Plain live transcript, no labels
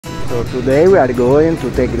So today we are going to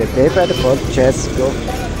take the paper for Chezco,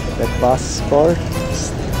 the passport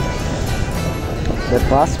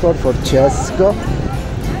for Chezco.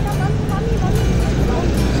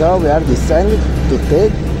 So we are deciding to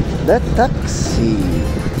take the taxi.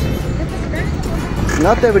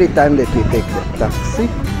 Not every time that we take the taxi.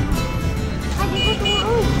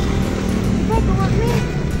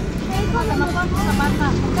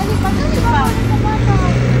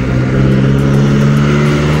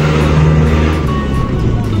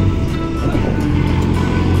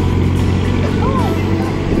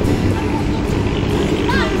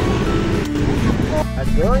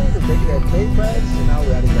 I'm going to take the papers. Now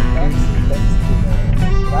we are in the taxi. Thanks to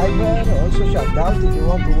the driver. Also shout out if you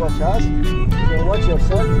want to watch us. You can watch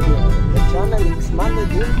yourself here. The channel Xmandre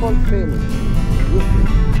Dimple Family.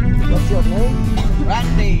 What's your name?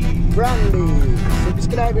 Brandy.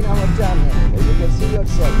 Subscribe in our channel. You can see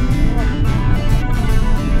yourself.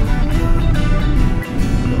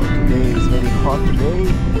 So today is very hot day.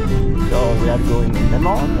 So we are going in the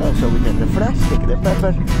mall so we can refresh, take the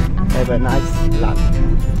pepper, have a nice lunch.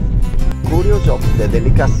 Curious of the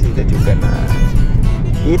delicacy that you can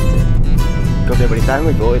eat, because every time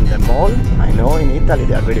we go in the mall, I know in Italy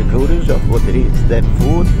they are very curious of what there is, the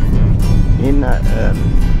food in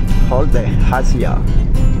all the Asia.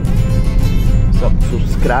 So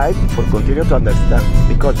subscribe for continue to understand,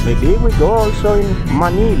 because maybe we go also in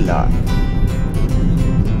Manila.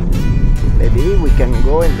 Maybe we can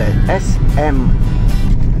go in the SM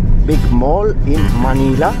big mall in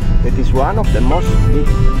Manila. That is one of the most big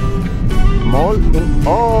mall in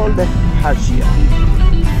all the Asia.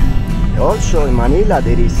 Also in Manila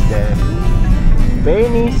there is the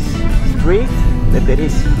Venice Street, that there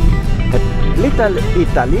is a little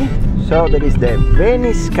Italy. So there is the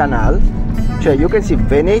Venice Canal, cioè you can see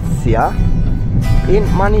Venezia in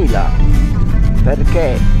Manila,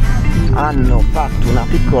 perché hanno fatto una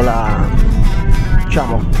piccola,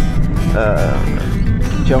 diciamo,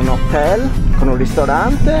 c'è un hotel con un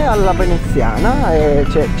ristorante alla veneziana e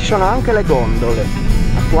ci sono anche le gondole,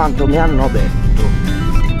 a quanto mi hanno detto,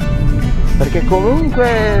 perché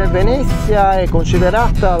comunque Venezia è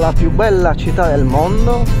considerata la più bella città del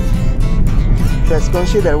mondo, cioè it's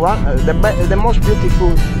considered the most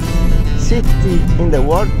beautiful city in the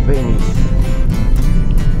world, Venice.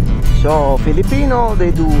 So Filipino,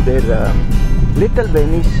 they do their little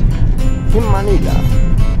Venice in Manila.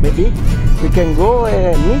 Maybe we can go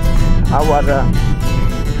and meet our,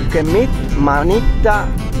 you can meet Mamita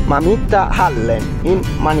Allen in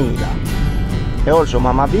Manila. And also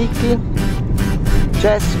Mama Vicky,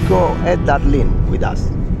 Chezco and Darlene with us.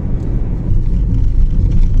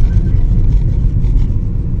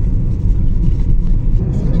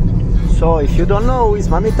 So if you don't know who is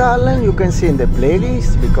Mamita Allen, you can see in the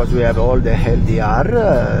playlist, because we have all the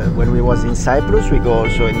LDR. When we was in Cyprus, we go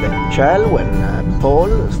also in the Shell when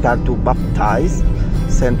Paul start to baptize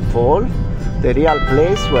St. Paul, the real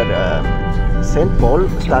place where St. Paul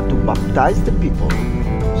start to baptize the people.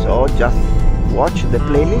 So just watch the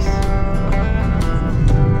playlist.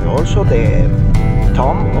 Also the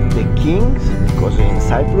tomb of the kings, because in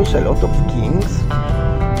Cyprus a lot of kings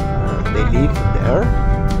they live there.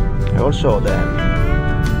 Also the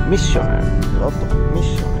missionary, a lot of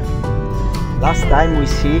missionary. Last time we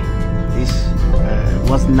see this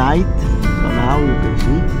was night, so now you can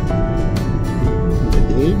see the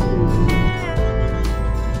day.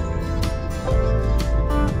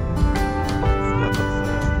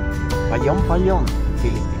 A lot of Payón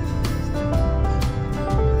Philippines.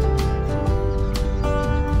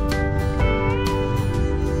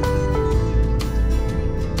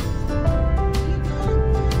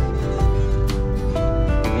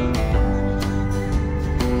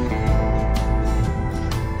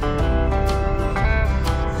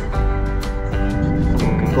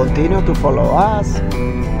 Continue to follow us,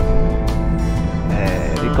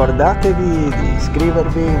 ricordatevi di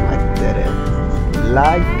iscrivervi, mettere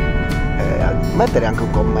like, mettere anche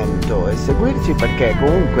un commento e seguirci, perché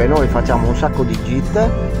comunque noi facciamo un sacco di gite,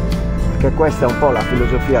 perché questa è un po' la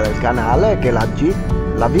filosofia del canale, che la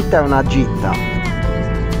vita è una gita.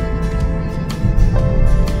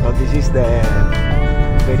 So this is the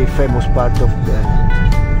very famous part of the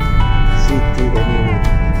city, the new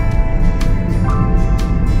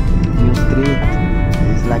street.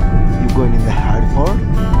 It's like you going in the airport.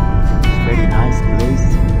 It's very nice place.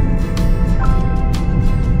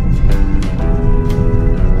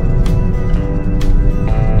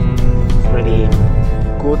 It's very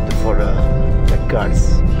good for the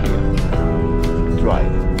cars here to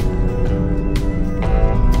drive.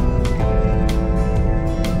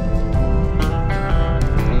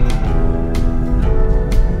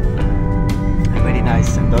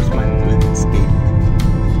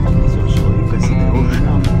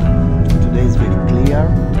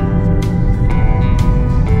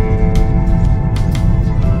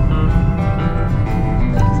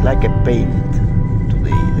 like a paint to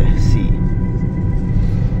the sea.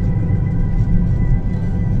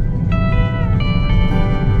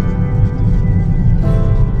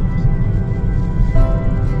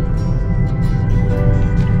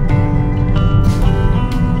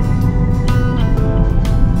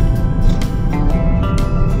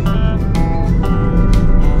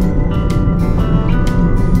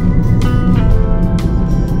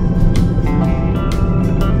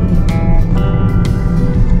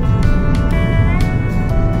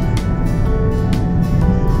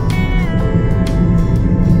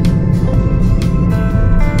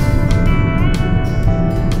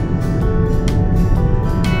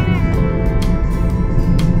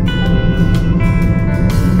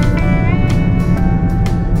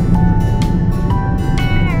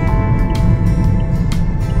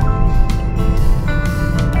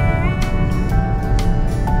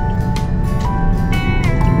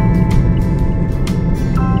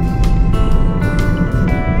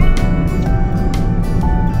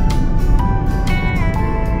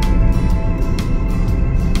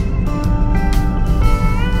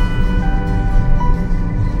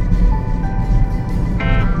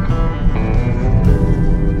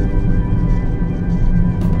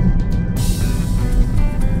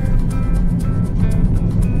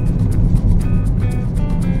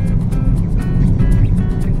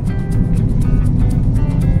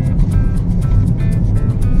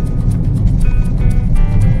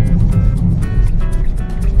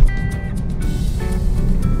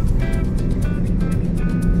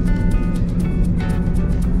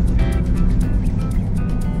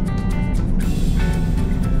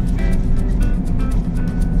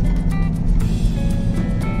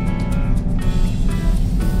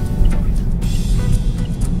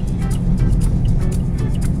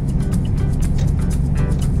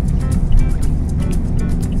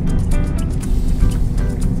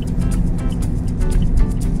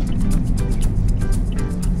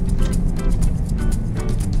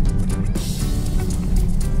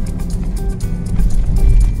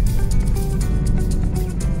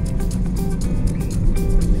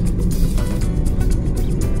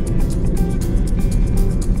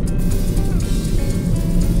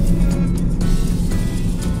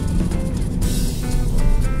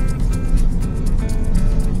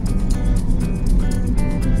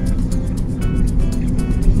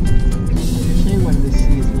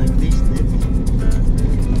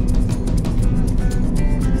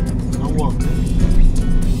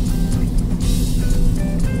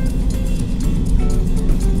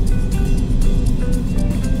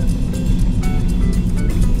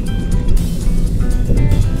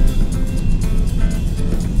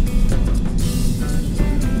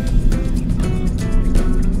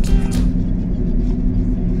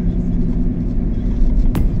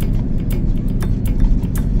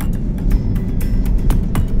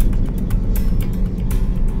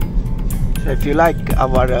 If you like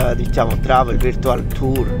our diciamo travel virtual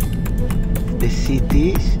tour the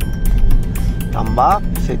cities, thumb up,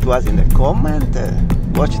 say to us in the comment,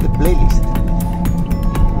 watch the playlist.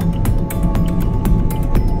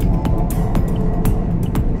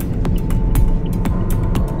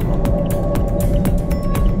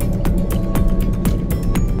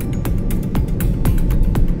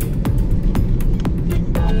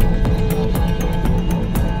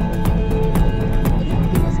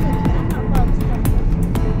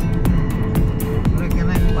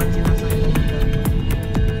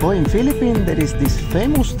 In Philippines there is this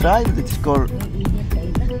famous tribe that is called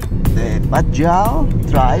the Bajau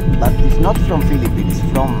tribe, but it's not from Philippines,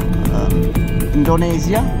 it's from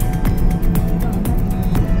Indonesia.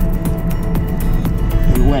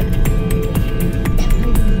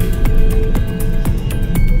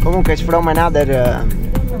 Comunque it's from another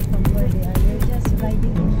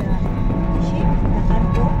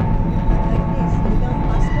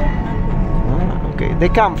okay, they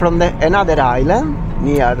come from another island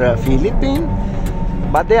near Philippines,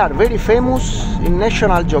 but they are very famous in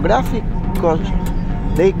National Geographic because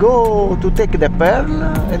they go to take the pearl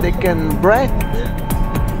and they can breathe,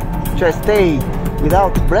 just stay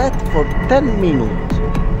without breath for 10 minutes.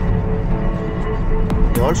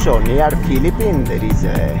 Also near Philippines there is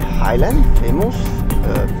a island famous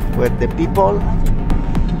where the people,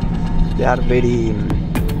 they are very,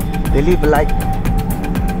 they live like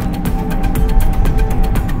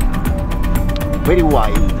very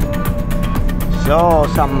wild. So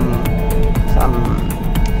some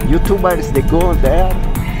YouTubers, they go there,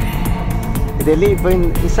 they live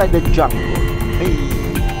inside the jungle. Hey.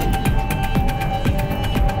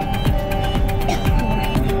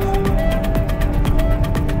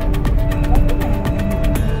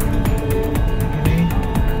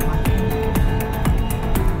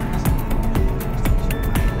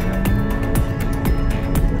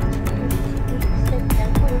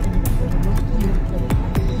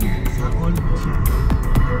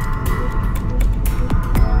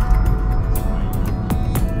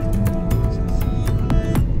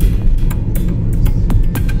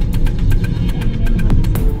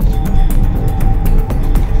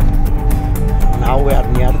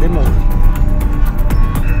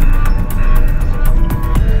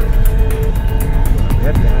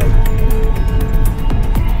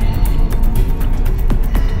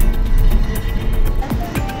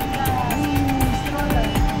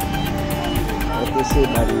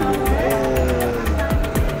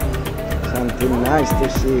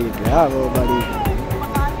 bravo buddy.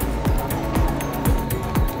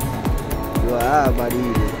 You are buddy.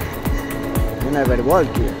 You never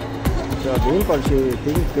walk here. So Dimple, she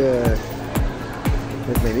think that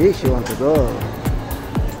maybe she want to go.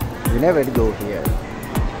 You never go here.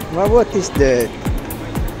 Well, what is that?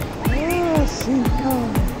 Oh, Cinco.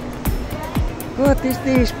 What is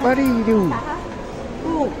this? What do you do?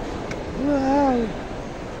 Oh, wow.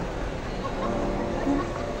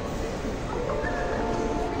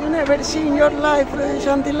 You never seen in your life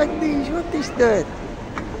something like this. What is that?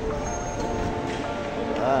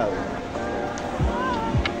 Wow.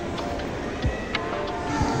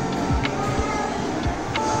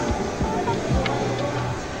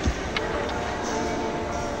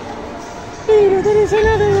 Here, there is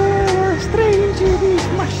another strange this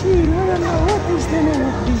machine. I don't know what is the name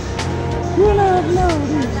of this. You not know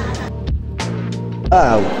this.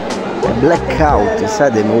 Wow, a blackout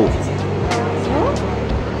inside the movie.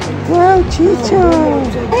 Wow, Chicho!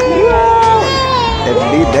 Wow! And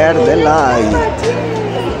be there the light.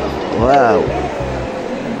 Wow.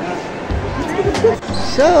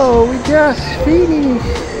 So we just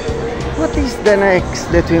finished. What is the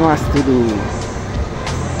next that we must do?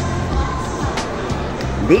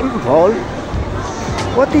 Dimple,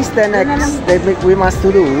 what is the next that we must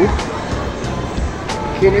do?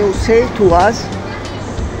 Can you say to us,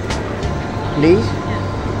 please?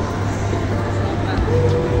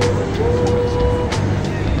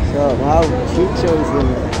 So now Chicho is in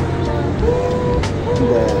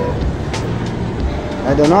the, I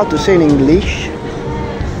don't know how to say in English,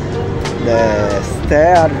 the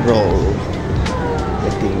stair roll, I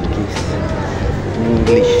think is in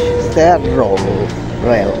English, stair roll.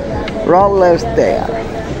 Roller stair.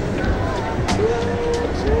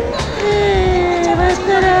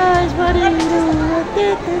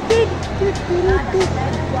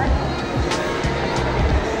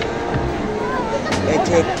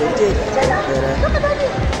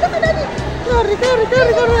 Corri, corri,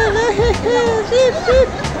 corri, corri. Sì.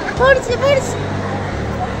 Forza.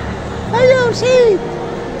 Hello, sì.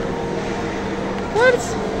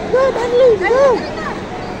 Forza. Go, Darlene, go.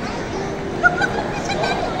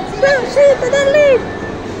 Go, sit, Darlene!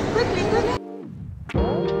 Quickly.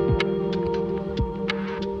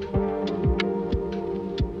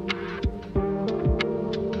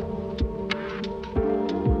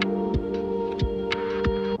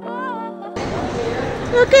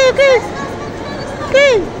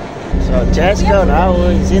 Okay. So Chezco now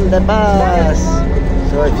is in the bus.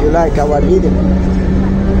 So if you like our video, don't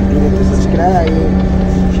forget to subscribe.